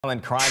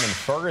Violent crime in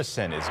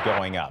Ferguson is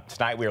going up.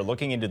 Tonight we are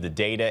looking into the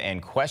data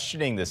and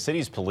questioning the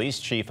city's police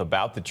chief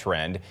about the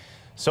trend.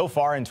 So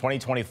far in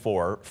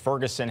 2024,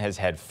 Ferguson has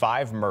had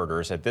 5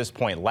 murders. At this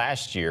point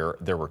last year,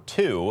 there were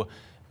 2.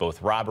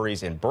 Both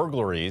robberies and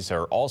burglaries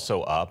are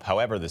also up.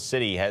 However, the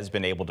city has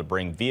been able to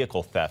bring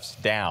vehicle thefts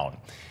down.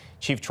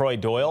 Chief Troy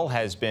Doyle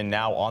has been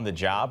now on the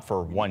job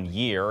for 1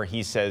 year.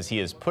 He says he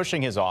is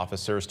pushing his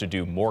officers to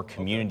do more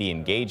community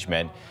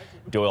engagement.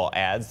 Doyle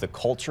adds the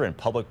culture and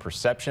public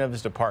perception of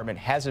his department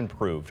has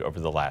improved over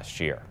the last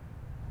year.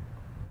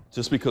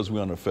 Just because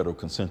we're under a federal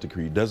consent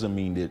decree doesn't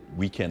mean that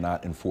we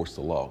cannot enforce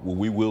the law. What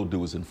we will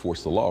do is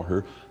enforce the law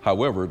here.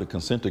 However, the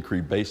consent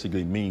decree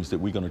basically means that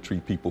we're going to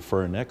treat people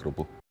fair and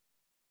equitable.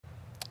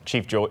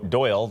 Chief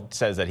Doyle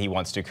says that he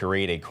wants to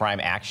create a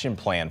crime action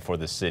plan for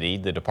the city.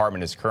 The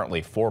department is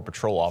currently 4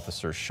 patrol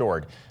officers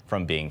short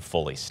from being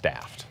fully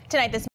staffed. Tonight, this